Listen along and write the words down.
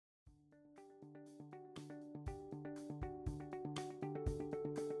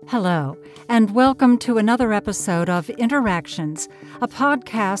Hello, and welcome to another episode of Interactions, a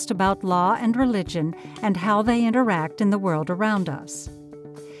podcast about law and religion and how they interact in the world around us.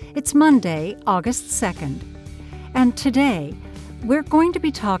 It's Monday, August 2nd, and today we're going to be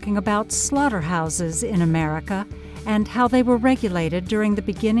talking about slaughterhouses in America and how they were regulated during the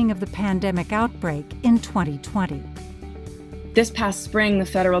beginning of the pandemic outbreak in 2020. This past spring, the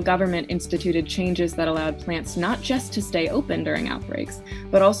federal government instituted changes that allowed plants not just to stay open during outbreaks,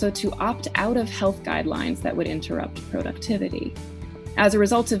 but also to opt out of health guidelines that would interrupt productivity. As a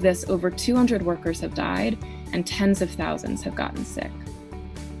result of this, over 200 workers have died and tens of thousands have gotten sick.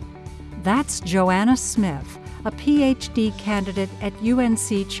 That's Joanna Smith, a PhD candidate at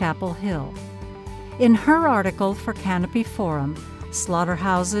UNC Chapel Hill. In her article for Canopy Forum,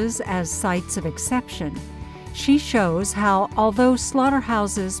 Slaughterhouses as Sites of Exception, she shows how, although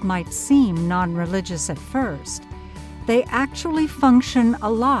slaughterhouses might seem non-religious at first, they actually function a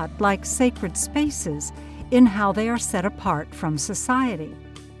lot like sacred spaces in how they are set apart from society.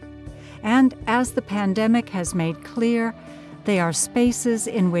 And as the pandemic has made clear, they are spaces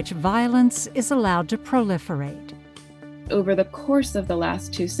in which violence is allowed to proliferate. Over the course of the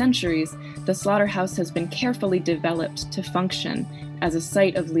last 2 centuries, the slaughterhouse has been carefully developed to function as a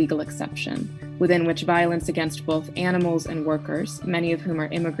site of legal exception, within which violence against both animals and workers, many of whom are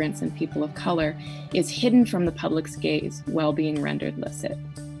immigrants and people of color, is hidden from the public's gaze while being rendered licit.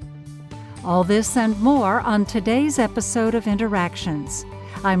 All this and more on today's episode of Interactions.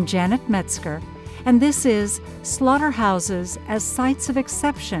 I'm Janet Metzger, and this is Slaughterhouses as Sites of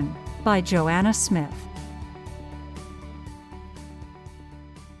Exception by Joanna Smith.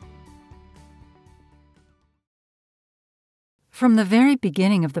 From the very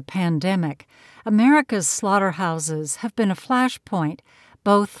beginning of the pandemic, America's slaughterhouses have been a flashpoint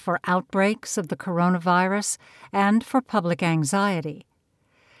both for outbreaks of the coronavirus and for public anxiety.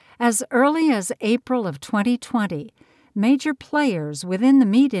 As early as April of 2020, major players within the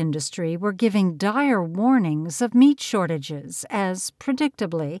meat industry were giving dire warnings of meat shortages as,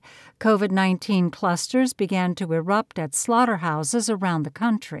 predictably, COVID-19 clusters began to erupt at slaughterhouses around the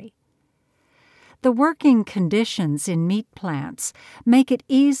country. The working conditions in meat plants make it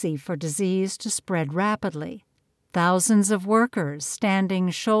easy for disease to spread rapidly. Thousands of workers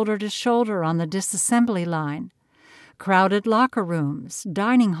standing shoulder to shoulder on the disassembly line, crowded locker rooms,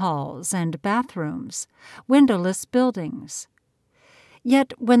 dining halls, and bathrooms, windowless buildings.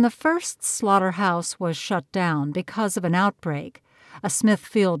 Yet when the first slaughterhouse was shut down because of an outbreak, a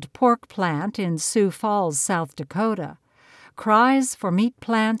Smithfield pork plant in Sioux Falls, South Dakota, cries for meat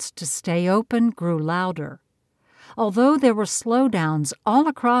plants to stay open grew louder. Although there were slowdowns all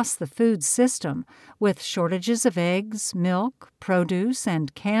across the food system, with shortages of eggs, milk, produce,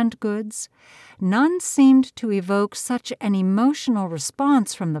 and canned goods, none seemed to evoke such an emotional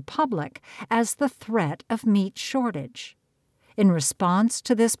response from the public as the threat of meat shortage. In response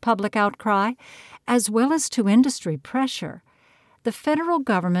to this public outcry, as well as to industry pressure, the federal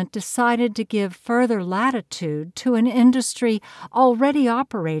government decided to give further latitude to an industry already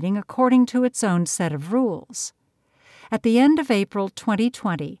operating according to its own set of rules. At the end of April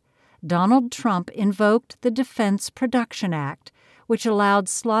 2020, Donald Trump invoked the Defense Production Act, which allowed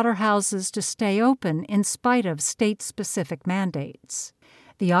slaughterhouses to stay open in spite of state-specific mandates.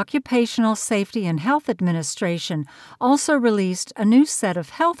 The Occupational Safety and Health Administration also released a new set of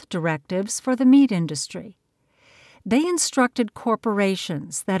health directives for the meat industry. They instructed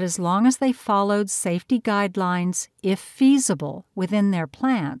corporations that as long as they followed safety guidelines, if feasible, within their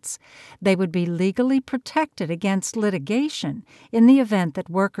plants, they would be legally protected against litigation in the event that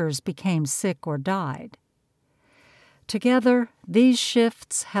workers became sick or died. Together, these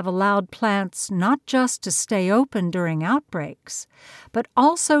shifts have allowed plants not just to stay open during outbreaks, but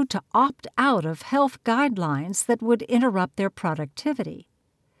also to opt out of health guidelines that would interrupt their productivity.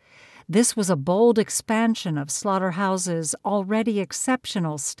 This was a bold expansion of slaughterhouses' already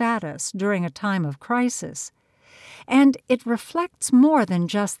exceptional status during a time of crisis, and it reflects more than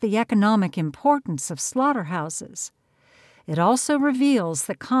just the economic importance of slaughterhouses. It also reveals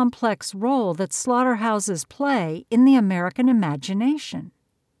the complex role that slaughterhouses play in the American imagination.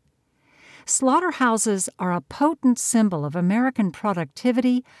 Slaughterhouses are a potent symbol of American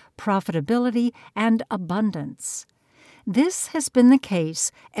productivity, profitability, and abundance. This has been the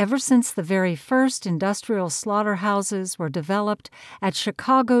case ever since the very first industrial slaughterhouses were developed at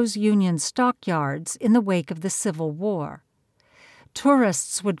Chicago's Union stockyards in the wake of the Civil War.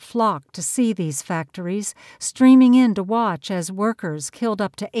 Tourists would flock to see these factories, streaming in to watch as workers killed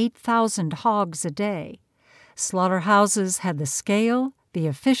up to 8,000 hogs a day. Slaughterhouses had the scale, the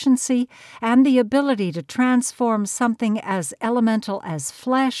efficiency, and the ability to transform something as elemental as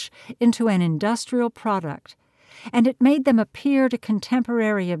flesh into an industrial product, and it made them appear to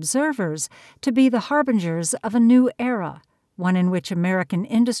contemporary observers to be the harbingers of a new era, one in which American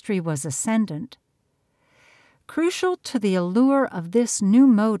industry was ascendant. Crucial to the allure of this new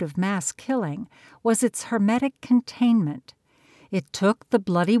mode of mass killing was its hermetic containment. It took the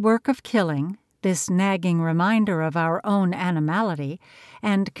bloody work of killing, this nagging reminder of our own animality,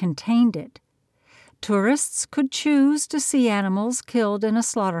 and contained it. Tourists could choose to see animals killed in a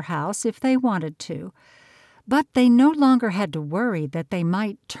slaughterhouse if they wanted to, but they no longer had to worry that they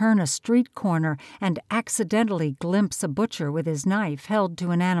might turn a street corner and accidentally glimpse a butcher with his knife held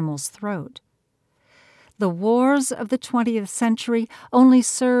to an animal's throat. The wars of the 20th century only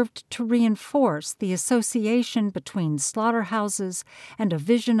served to reinforce the association between slaughterhouses and a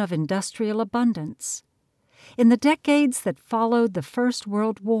vision of industrial abundance. In the decades that followed the First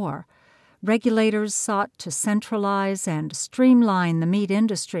World War, regulators sought to centralize and streamline the meat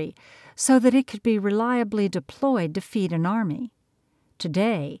industry so that it could be reliably deployed to feed an army.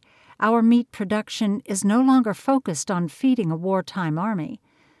 Today, our meat production is no longer focused on feeding a wartime army,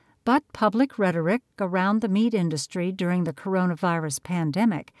 but public rhetoric around the meat industry during the coronavirus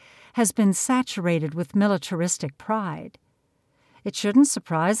pandemic has been saturated with militaristic pride. It shouldn't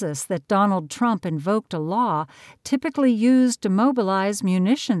surprise us that Donald Trump invoked a law typically used to mobilize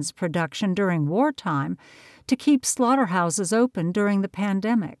munitions production during wartime to keep slaughterhouses open during the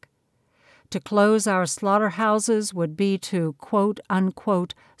pandemic. To close our slaughterhouses would be to,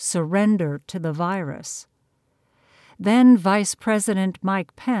 quote-unquote, surrender to the virus. Then Vice President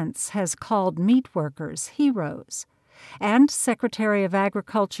Mike Pence has called meat workers heroes, and Secretary of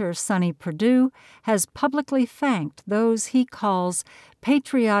Agriculture Sonny Perdue has publicly thanked those he calls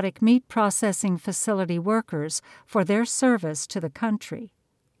patriotic meat processing facility workers for their service to the country.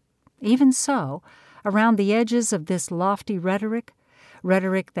 Even so, around the edges of this lofty rhetoric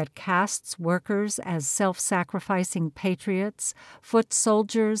that casts workers as self-sacrificing patriots, foot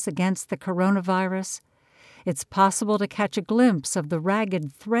soldiers against the coronavirus, it's possible to catch a glimpse of the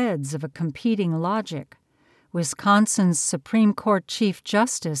ragged threads of a competing logic. Wisconsin's Supreme Court Chief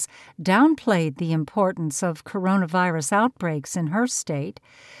Justice downplayed the importance of coronavirus outbreaks in her state,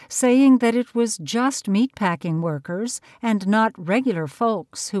 saying that it was just meatpacking workers and not regular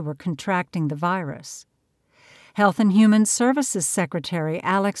folks who were contracting the virus. Health and Human Services Secretary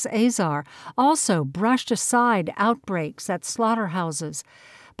Alex Azar also brushed aside outbreaks at slaughterhouses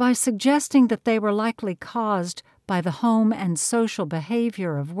by suggesting that they were likely caused by the home and social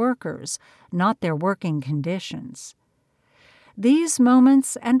behavior of workers, not their working conditions. These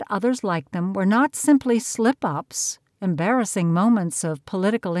moments and others like them were not simply slip-ups, embarrassing moments of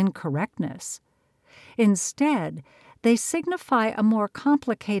political incorrectness. Instead, they signify a more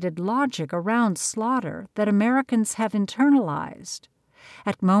complicated logic around slaughter that Americans have internalized.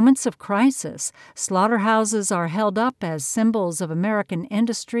 At moments of crisis, slaughterhouses are held up as symbols of American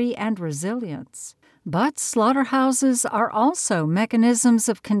industry and resilience. But slaughterhouses are also mechanisms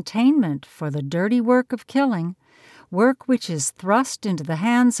of containment for the dirty work of killing, work which is thrust into the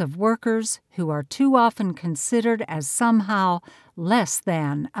hands of workers who are too often considered as somehow less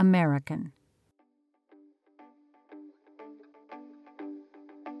than American.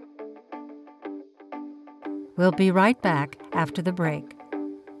 We'll be right back after the break.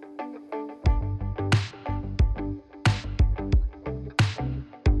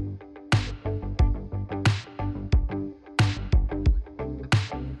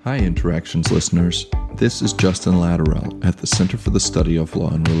 Hi, Interactions listeners. This is Justin Latterell at the Center for the Study of Law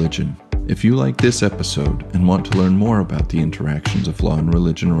and Religion. If you like this episode and want to learn more about the interactions of law and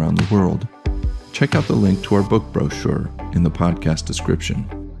religion around the world, check out the link to our book brochure in the podcast description.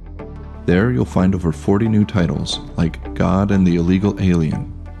 There you'll find over 40 new titles like God and the Illegal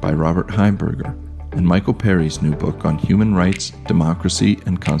Alien by Robert Heimberger and Michael Perry's new book on human rights, democracy,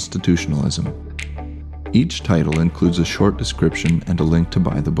 and constitutionalism. Each title includes a short description and a link to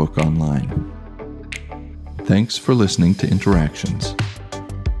buy the book online. Thanks for listening to Interactions.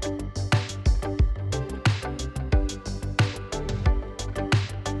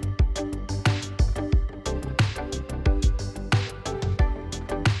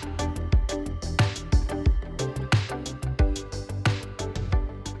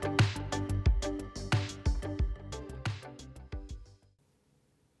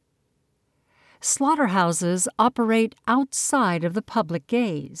 Slaughterhouses operate outside of the public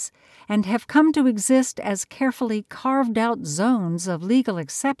gaze and have come to exist as carefully carved-out zones of legal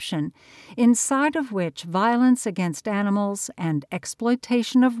exception inside of which violence against animals and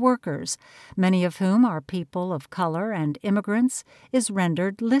exploitation of workers, many of whom are people of color and immigrants, is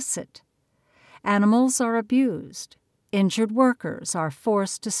rendered licit. Animals are abused. Injured workers are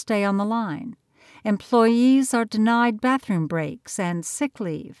forced to stay on the line. Employees are denied bathroom breaks and sick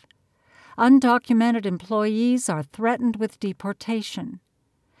leave. Undocumented employees are threatened with deportation.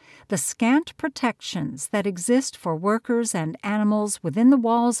 The scant protections that exist for workers and animals within the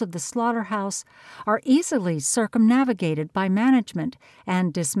walls of the slaughterhouse are easily circumnavigated by management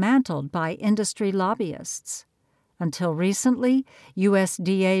and dismantled by industry lobbyists. Until recently,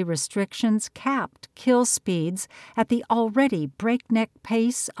 USDA restrictions capped kill speeds at the already breakneck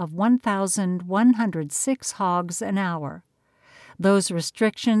pace of 1,106 hogs an hour. Those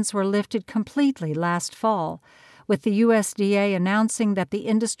restrictions were lifted completely last fall, with the USDA announcing that the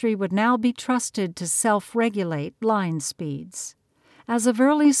industry would now be trusted to self-regulate line speeds. As of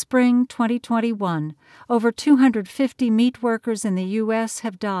early spring 2021, over 250 meat workers in the U.S.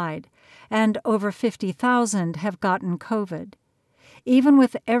 have died, and over 50,000 have gotten COVID. Even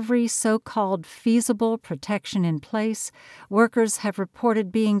with every so-called feasible protection in place, workers have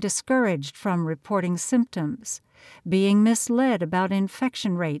reported being discouraged from reporting symptoms, being misled about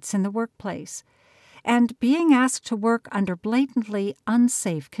infection rates in the workplace, and being asked to work under blatantly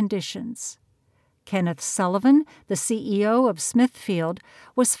unsafe conditions. Kenneth Sullivan, the CEO of Smithfield,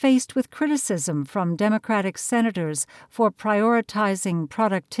 was faced with criticism from Democratic senators for prioritizing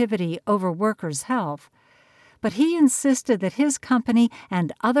productivity over workers' health, but he insisted that his company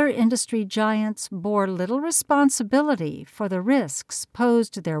and other industry giants bore little responsibility for the risks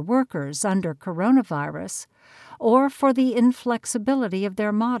posed to their workers under coronavirus or for the inflexibility of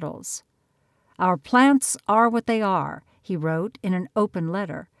their models. "Our plants are what they are," he wrote in an open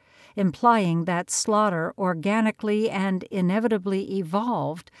letter, implying that slaughter organically and inevitably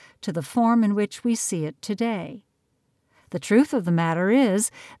evolved to the form in which we see it today. The truth of the matter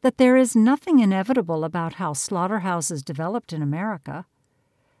is that there is nothing inevitable about how slaughterhouses developed in America.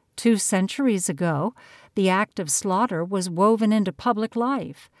 2 centuries ago, the act of slaughter was woven into public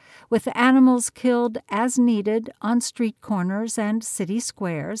life, with animals killed as needed on street corners and city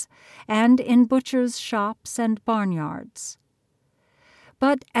squares, and in butchers' shops and barnyards.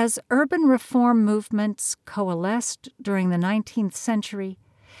 But as urban reform movements coalesced during the 19th century,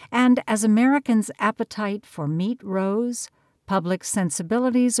 and as Americans' appetite for meat rose, public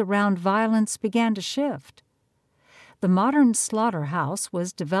sensibilities around violence began to shift. The modern slaughterhouse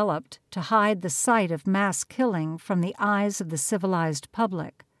was developed to hide the sight of mass killing from the eyes of the civilized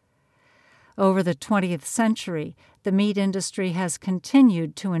public. Over the 20th century, the meat industry has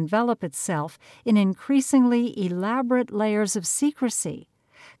continued to envelop itself in increasingly elaborate layers of secrecy,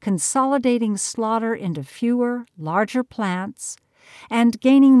 consolidating slaughter into fewer, larger plants, and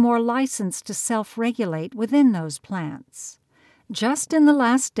gaining more license to self-regulate within those plants. Just in the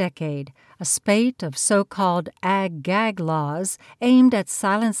last decade, a spate of so-called ag-gag laws aimed at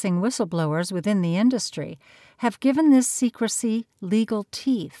silencing whistleblowers within the industry have given this secrecy legal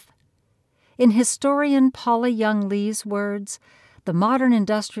teeth. In historian Paula Young Lee's words, the modern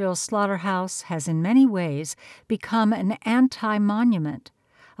industrial slaughterhouse has in many ways become an anti-monument,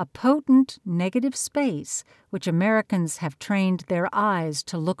 a potent negative space which Americans have trained their eyes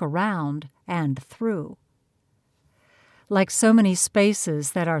to look around and through. Like so many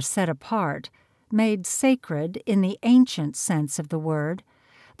spaces that are set apart, made sacred in the ancient sense of the word,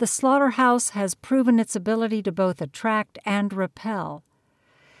 the slaughterhouse has proven its ability to both attract and repel.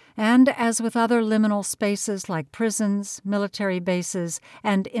 And as with other liminal spaces like prisons, military bases,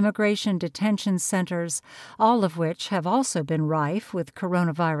 and immigration detention centers, all of which have also been rife with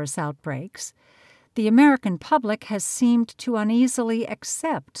coronavirus outbreaks, the American public has seemed to uneasily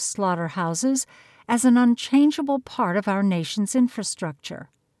accept slaughterhouses as an unchangeable part of our nation's infrastructure.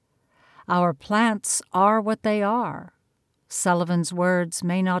 Our plants are what they are. Sullivan's words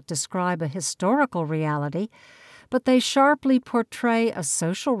may not describe a historical reality, but they sharply portray a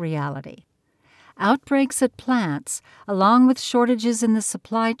social reality. Outbreaks at plants, along with shortages in the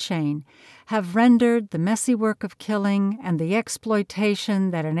supply chain, have rendered the messy work of killing and the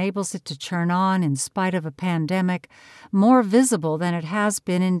exploitation that enables it to churn on in spite of a pandemic more visible than it has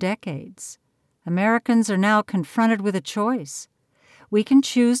been in decades. Americans are now confronted with a choice. We can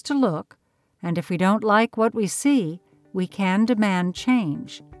choose to look, and if we don't like what we see, we can demand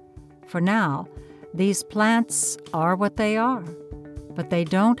change. For now, these plants are what they are, but they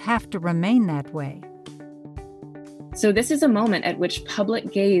don't have to remain that way. So this is a moment at which public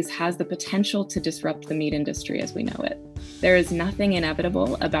gaze has the potential to disrupt the meat industry as we know it. There is nothing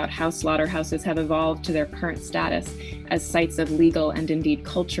inevitable about how slaughterhouses have evolved to their current status as sites of legal and indeed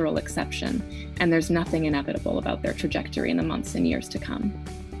cultural exception, and there's nothing inevitable about their trajectory in the months and years to come.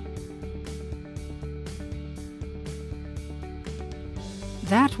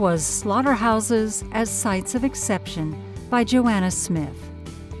 That was Slaughterhouses as Sites of Exception by Joanna Smith.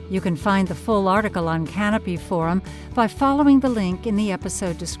 You can find the full article on Canopy Forum by following the link in the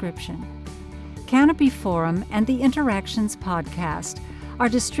episode description. Canopy Forum and the Interactions podcast are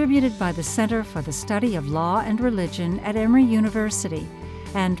distributed by the Center for the Study of Law and Religion at Emory University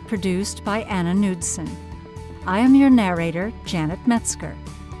and produced by Anna Knudsen. I am your narrator, Janet Metzger.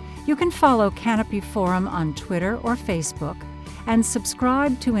 You can follow Canopy Forum on Twitter or Facebook and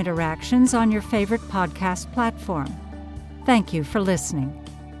subscribe to Interactions on your favorite podcast platform. Thank you for listening.